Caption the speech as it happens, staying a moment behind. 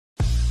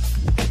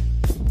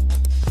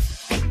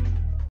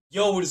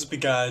Yo, what is up, you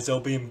guys?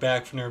 I'll be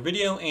back for another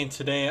video, and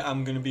today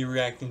I'm going to be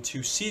reacting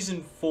to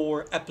Season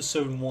 4,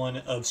 Episode 1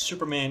 of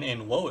Superman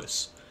and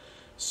Lois.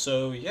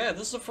 So yeah,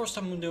 this is the first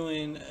time I'm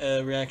doing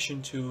a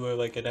reaction to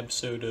like an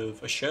episode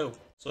of a show.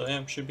 So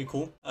yeah, should be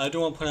cool. I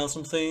do want to point out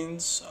some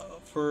things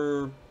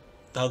for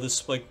how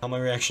my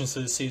reactions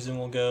to the season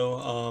will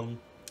go.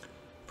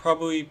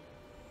 Probably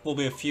will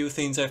be a few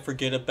things I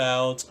forget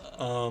about,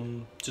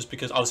 just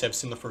because obviously I've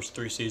seen the first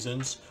 3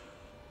 seasons.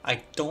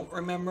 I don't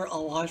remember a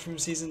lot from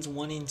seasons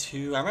 1 and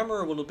 2. I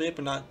remember a little bit,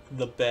 but not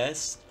the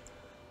best.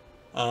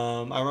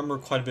 I remember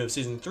quite a bit of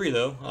season 3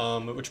 though,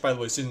 which by the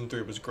way, season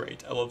 3 was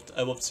great. I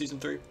loved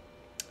season 3.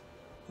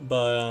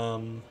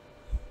 But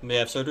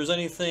yeah, so if there's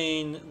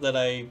anything that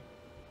I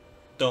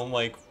don't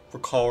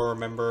recall or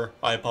remember,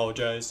 I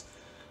apologize.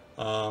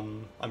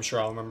 I'm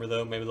sure I'll remember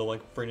though. Maybe they'll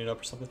bring it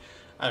up or something.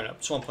 I don't know.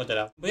 Just want to point that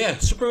out. But yeah,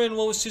 Superman and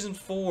Lois season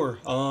 4.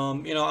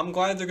 You know, I'm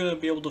glad they're gonna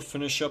be able to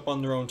finish up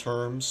on their own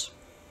terms.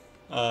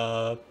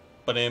 But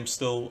I am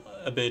still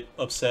a bit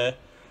upset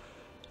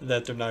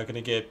that they're not going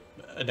to get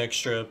an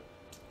extra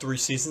 3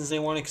 seasons they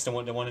wanted, because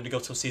they wanted to go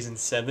till season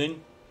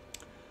 7.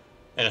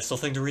 And I still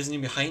think the reasoning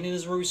behind it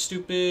is really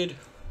stupid.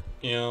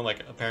 You know,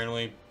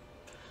 apparently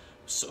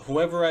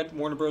whoever at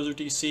Warner Bros. Or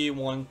DC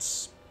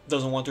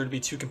doesn't want there to be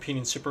 2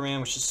 competing Superman,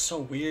 which is so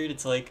weird.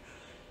 It's like,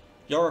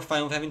 y'all are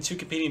fine with having 2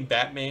 competing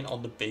Batman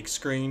on the big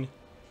screen,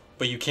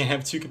 but you can't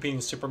have 2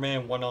 competing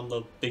Superman, one on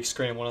the big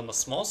screen and one on the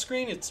small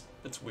screen. It's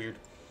weird.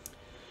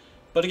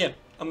 But again,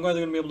 I'm glad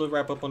they're going to be able to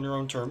wrap up on their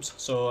own terms,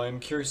 so I'm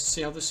curious to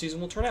see how this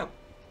season will turn out.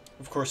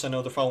 Of course, I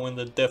know they're following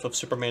the Death of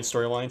Superman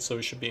storyline, so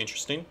it should be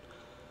interesting.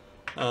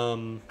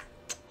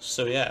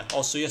 So yeah.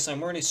 Also, yes, I'm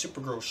wearing a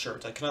Supergirl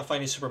shirt. I cannot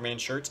find a Superman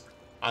shirt.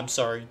 I'm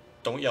sorry.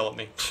 Don't yell at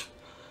me.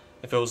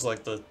 If it was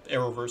like the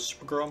Arrowverse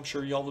Supergirl, I'm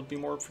sure y'all would be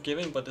more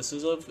forgiving, but this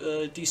is a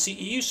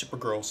DCEU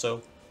Supergirl,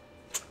 so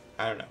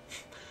I don't know.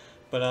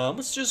 But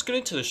let's just get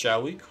into this,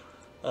 shall we?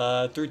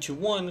 3, 2,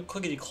 1,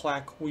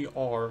 clickety-clack, we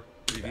are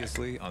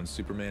Previously on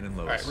Superman and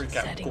Lois. Alright,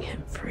 recap. Setting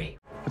him free.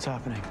 What's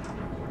happening?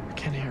 I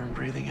can't hear him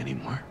breathing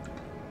anymore.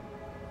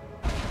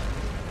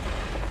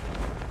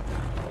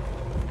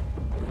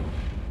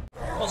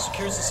 I'm also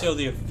curious to see how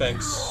the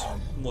effects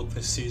look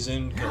this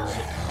season, because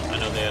I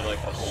know they had a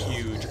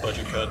huge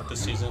budget cut this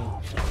season,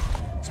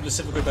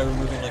 specifically by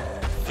removing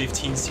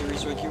 15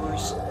 series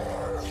regulars.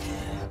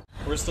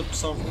 Where's the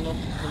song from when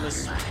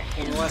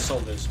we last saw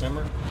this,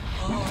 remember?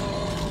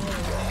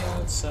 Oh,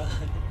 outside.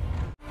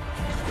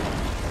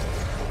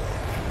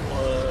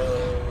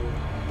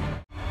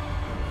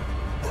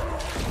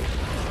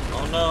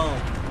 No.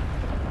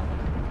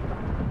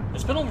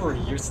 It's been over a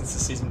year since the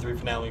season 3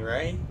 finale,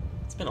 right?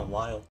 It's been a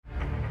while.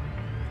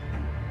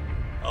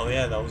 Oh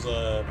yeah, that was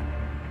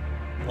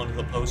one of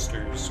the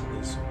posters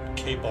was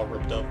cape all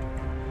ripped up.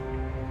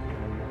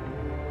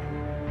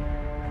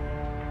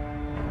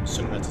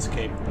 Assuming that's his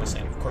cape. I'm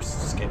saying, of course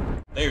it's his cape.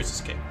 There's his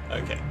cape.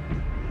 Okay.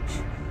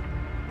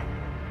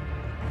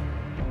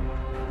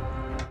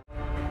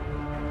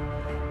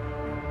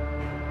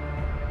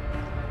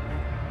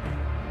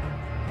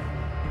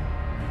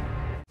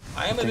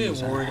 I am a bit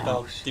worried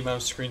about the amount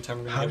of screen time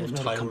we're going to get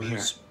with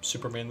Tyler's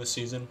Superman this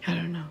season. I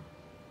don't know.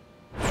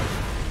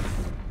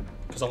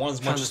 Because I want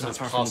as much as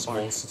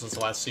possible since it's the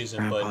last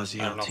season, but I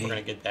don't know if we're going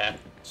to get that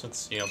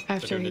since, you know,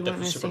 after they're he doing went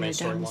the Superman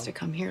missing, your dad was to storyline.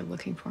 come here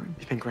looking for him.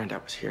 You think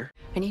Granddad was here?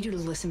 I need you to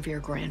listen for your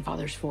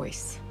grandfather's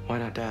voice. Why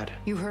not Dad?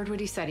 You heard what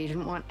he said. He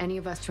didn't want any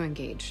of us to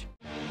engage.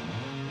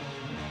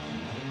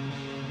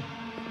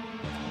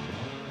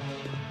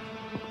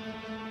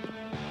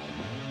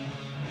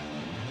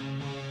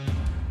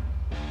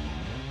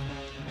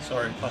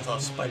 Sorry, I thought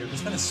a spider.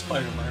 There's been a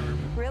spider in my room.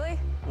 Really?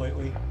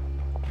 Lately.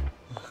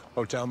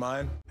 Hotel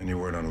mine? Any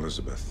word on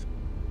Elizabeth?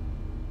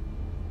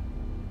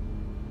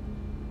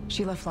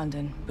 She left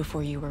London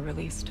before you were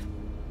released.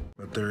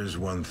 But there is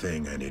one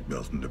thing I need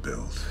Milton to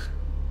build.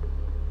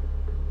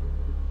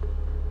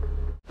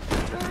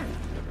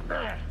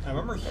 I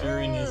remember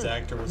hearing his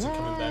actor wasn't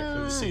coming back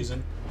for the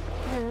season.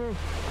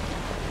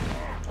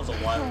 That was a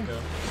while ago,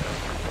 so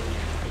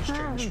things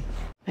changed.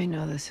 I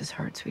know this is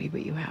hard, sweetie,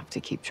 but you have to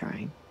keep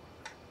trying.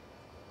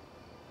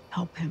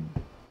 Help him.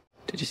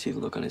 Did you see the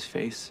look on his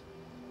face?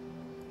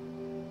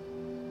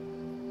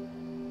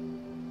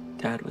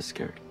 Dad was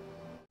scared.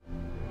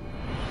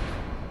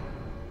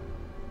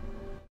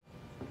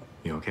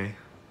 You okay?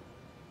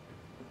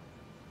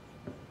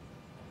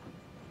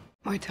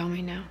 Why tell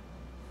me now?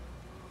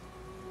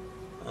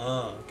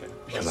 Oh, okay.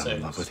 Because I'm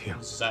in love with you.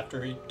 This is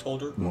after he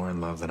told her? More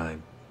in love than I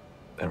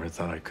ever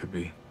thought I could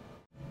be.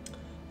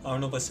 I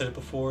don't know if I said it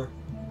before,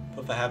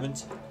 but if I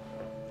haven't,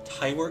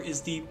 Tyler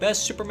is the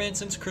best Superman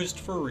since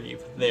Christopher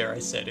Reeve. There, I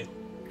said it.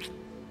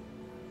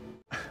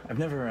 I've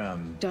never,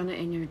 Done it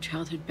in your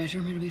childhood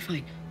bedroom, it'll be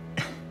fine.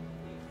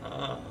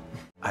 Ah.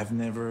 I've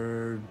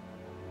never...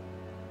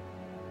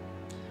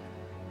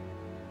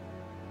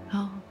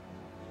 Oh.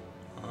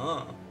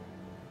 Ah.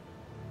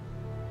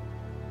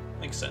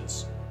 Makes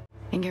sense.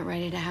 And get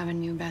ready to have a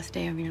new best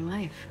day of your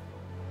life.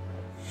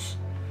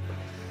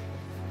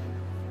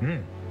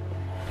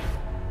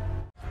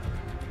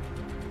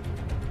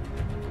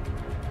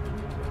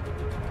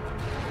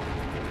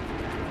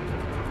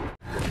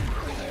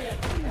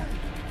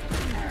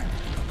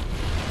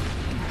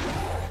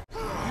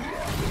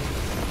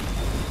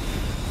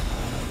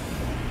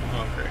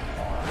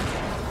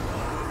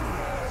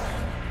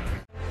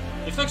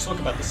 effects look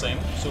about the same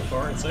so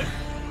far, I'd say.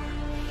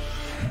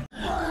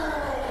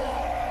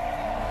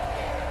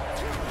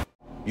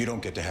 You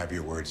don't get to have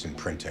your words in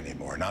print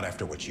anymore, not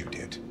after what you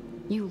did.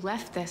 You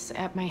left this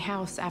at my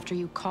house after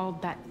you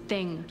called that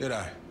thing. Did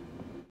I?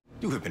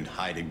 You have been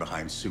hiding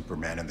behind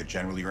Superman and the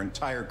General your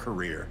entire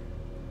career.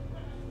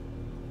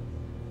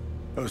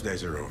 Those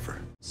days are over.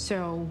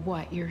 So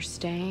what, you're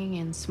staying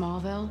in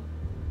Smallville?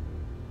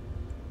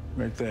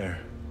 Right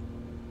there.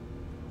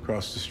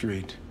 Across the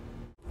street.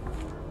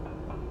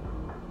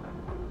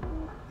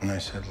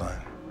 Nice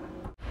headline.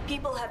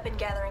 People have been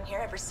gathering here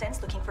ever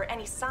since, looking for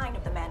any sign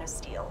of the Man of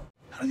Steel.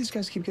 How do these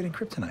guys keep getting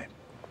kryptonite?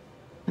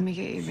 Let me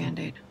get you a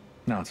Band-Aid.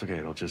 No, it's okay.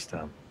 It'll just,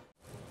 There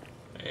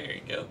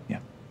you go. yeah.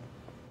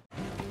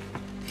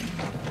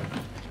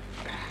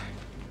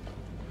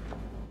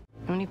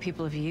 How many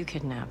people have you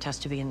kidnapped? Has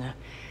to be in the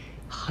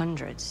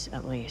hundreds,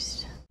 at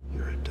least.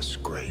 You're a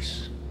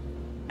disgrace.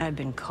 I've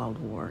been called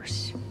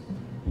worse.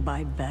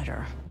 By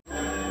better.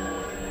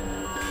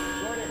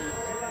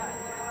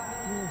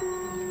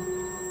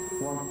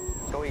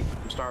 Go eat.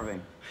 I'm starving.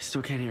 I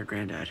still can't hear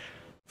Granddad.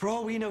 For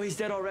all we know, he's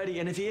dead already,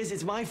 and if he is,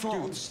 it's my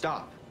fault. Dude,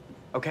 stop.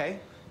 Okay?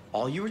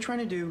 All you were trying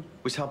to do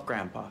was help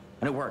Grandpa,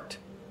 and it worked.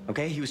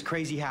 Okay? He was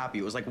crazy happy.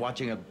 It was like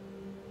watching a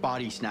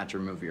body snatcher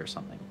movie or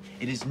something.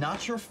 It is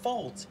not your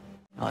fault.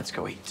 Now let's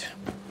go eat.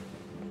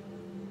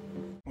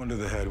 One to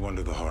the head, one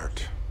to the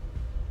heart.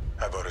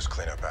 How about us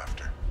clean up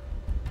after?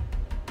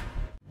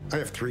 I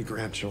have 3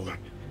 grandchildren.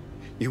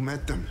 You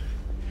met them.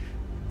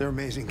 They're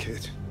amazing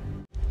kids.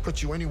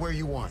 Put you anywhere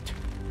you want.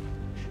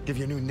 Give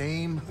you a new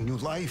name, a new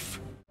life.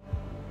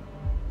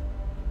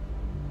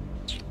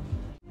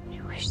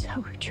 I wish that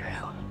were true.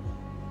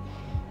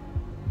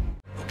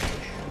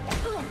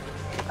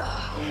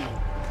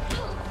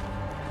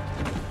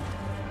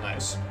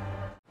 Nice.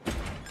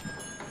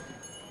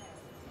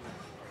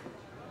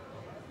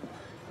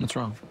 What's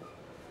wrong?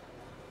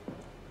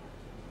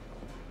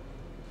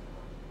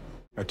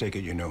 I take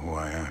it you know who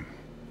I am.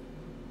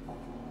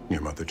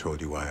 Your mother told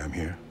you why I'm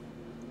here?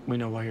 We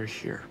know why you're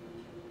here.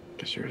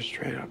 Because you're a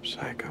straight-up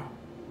psycho.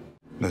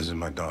 This is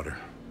my daughter,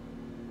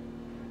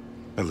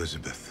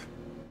 Elizabeth.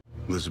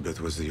 Elizabeth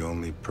was the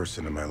only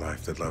person in my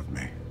life that loved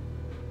me.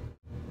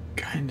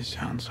 Kinda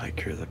sounds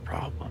like you're the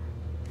problem.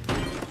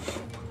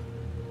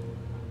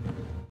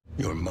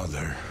 Your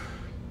mother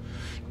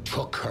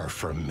took her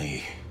from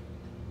me.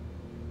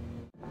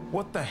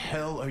 What the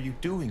hell are you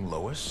doing,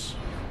 Lois?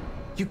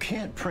 You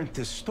can't print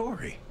this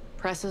story.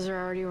 Presses are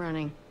already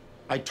running.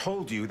 I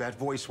told you that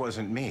voice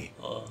wasn't me.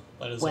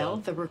 That is, Well,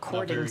 the not very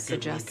recording good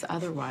suggests week.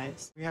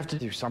 otherwise. We have to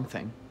do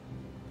something.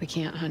 We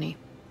can't, honey.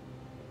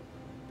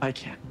 I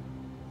can't.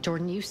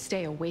 Jordan, you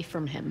stay away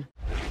from him.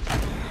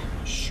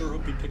 Sure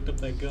hope he picked up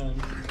that gun.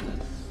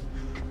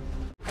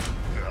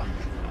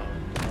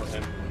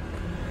 Okay.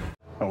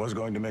 I was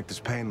going to make this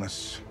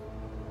painless.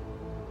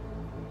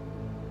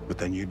 But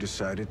then you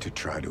decided to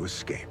try to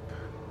escape.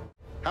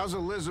 How's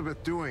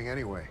Elizabeth doing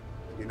anyway?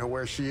 You know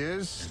where she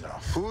is?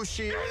 Enough. Who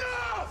she is?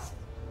 Enough!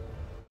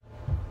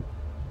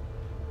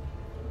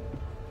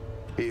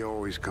 He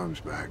always comes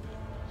back.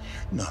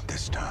 Not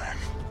this time.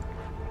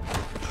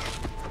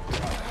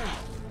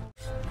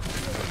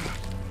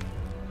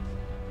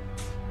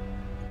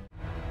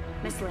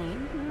 Miss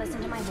Lane,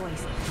 listen to my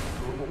voice.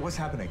 What's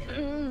happening?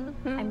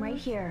 I'm right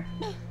here.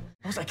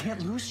 Lois, I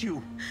can't lose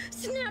you.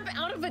 Snap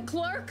out of it,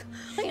 Clark.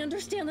 I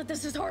understand that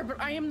this is hard, but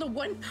I am the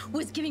one who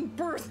is giving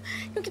birth.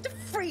 You don't get to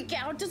freak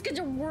out just because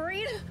you're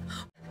worried.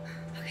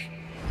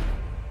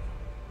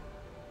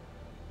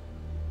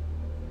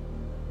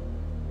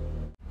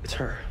 It's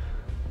her.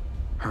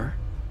 Her?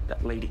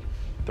 That lady.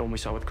 The one we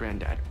saw with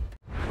Granddad.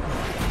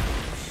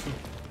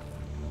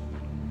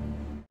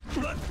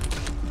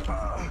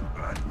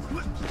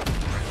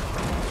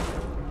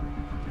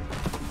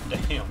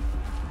 Damn.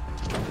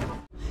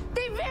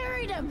 They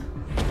buried him.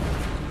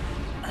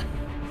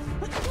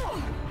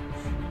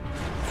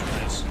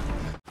 Nice.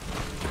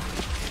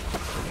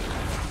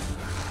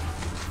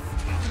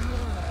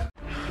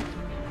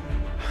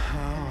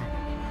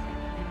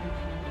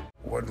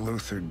 What'd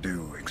Luther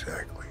do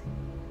exactly?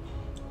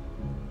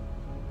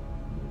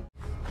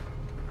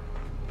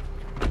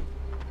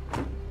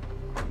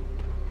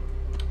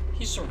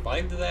 He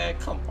survived that?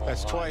 Come on.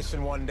 That's twice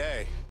in one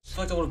day. I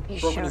feel like I would have He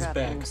broken showed his up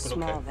back, in but okay.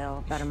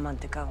 Smallville about a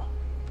month ago.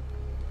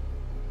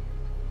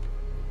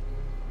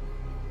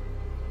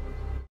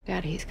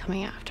 Daddy, he's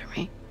coming after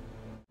me.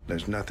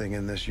 There's nothing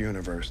in this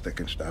universe that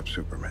can stop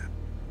Superman.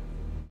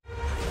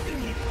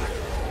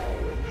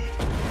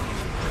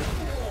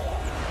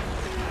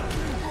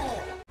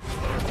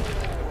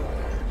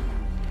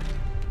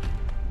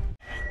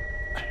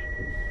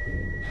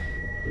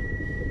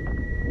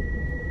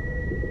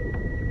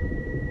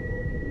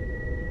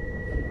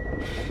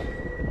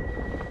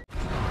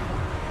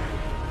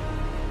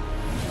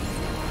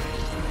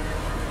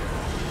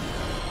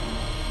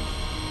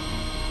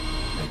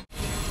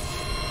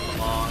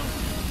 Come on.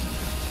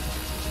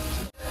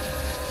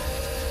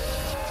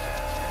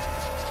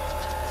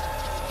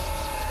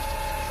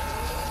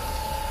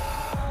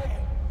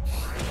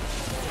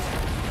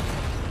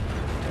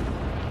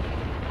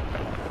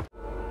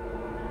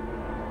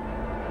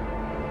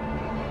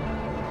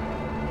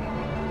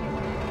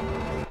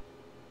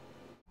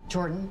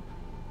 Jordan,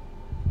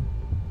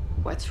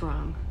 what's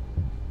wrong?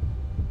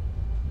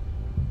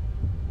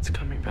 It's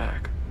coming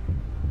back.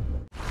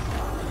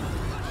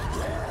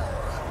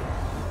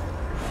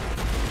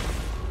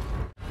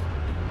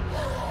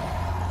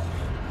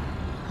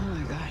 Oh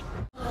my God.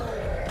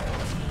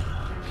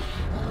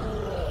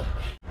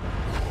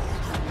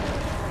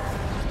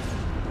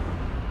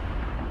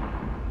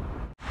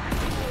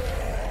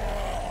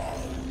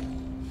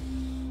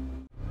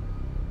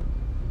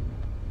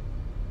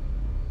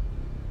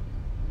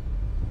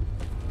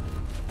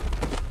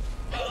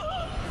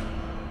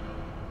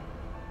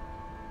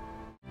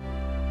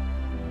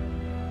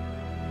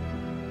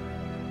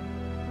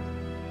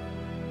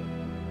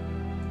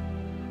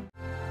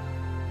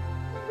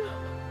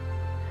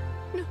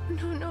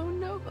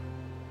 No.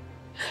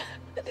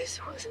 This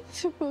wasn't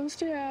supposed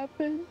to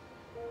happen.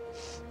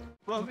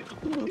 Mommy,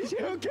 is she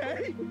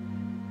okay?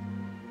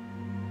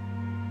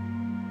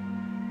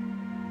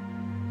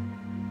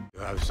 You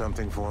have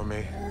something for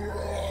me?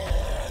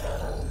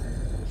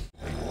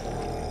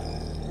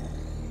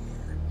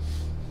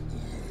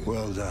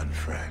 Well done,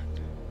 friend.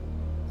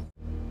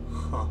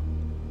 Huh.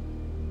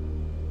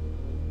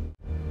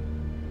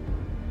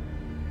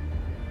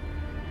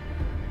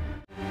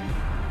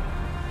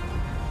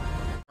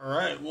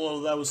 Alright,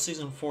 well that was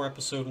season 4,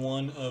 episode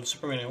 1 of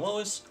Superman and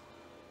Lois.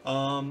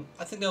 I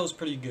think that was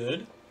pretty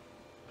good.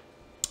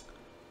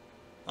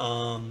 It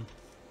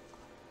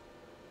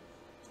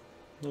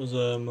was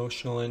an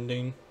emotional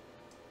ending.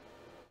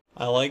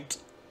 I liked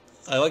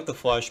the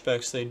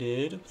flashbacks they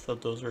did.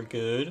 Thought those were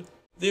good.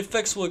 The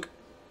effects look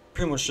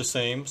pretty much the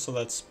same, so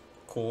that's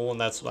cool.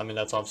 And that's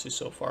obviously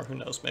so far. Who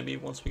knows? Maybe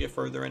once we get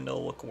further in,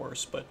 it'll look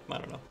worse. But I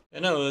don't know.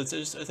 And no, I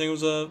think it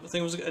was a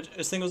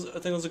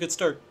good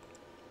start.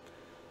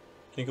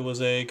 I think it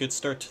was a good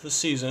start to the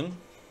season,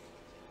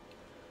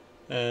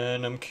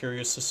 and I'm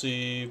curious to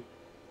see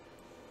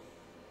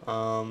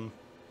what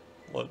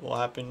will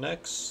happen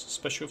next,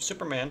 especially with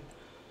Superman.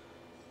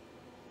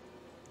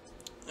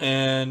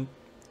 And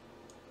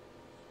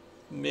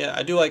yeah,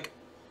 I do like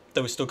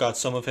that we still got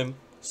some of him,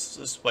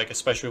 like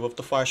especially with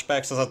the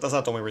flashbacks. That's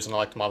not the only reason I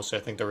liked them. Obviously,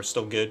 I think they were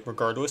still good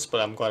regardless.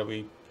 But I'm glad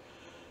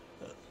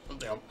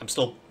I'm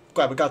still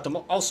glad we got them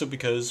also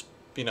because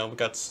we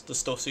got to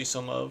still see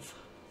some of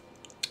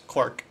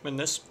Clark in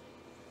this.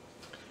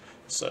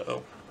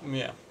 So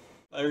yeah,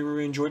 I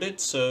really enjoyed it.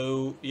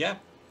 So yeah,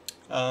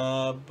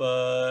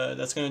 but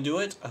that's gonna do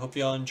it. I hope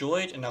y'all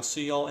enjoyed, and I'll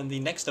see y'all in the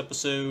next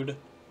episode.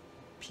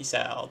 Peace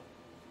out.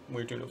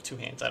 We're doing it with 2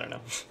 hands. I don't know.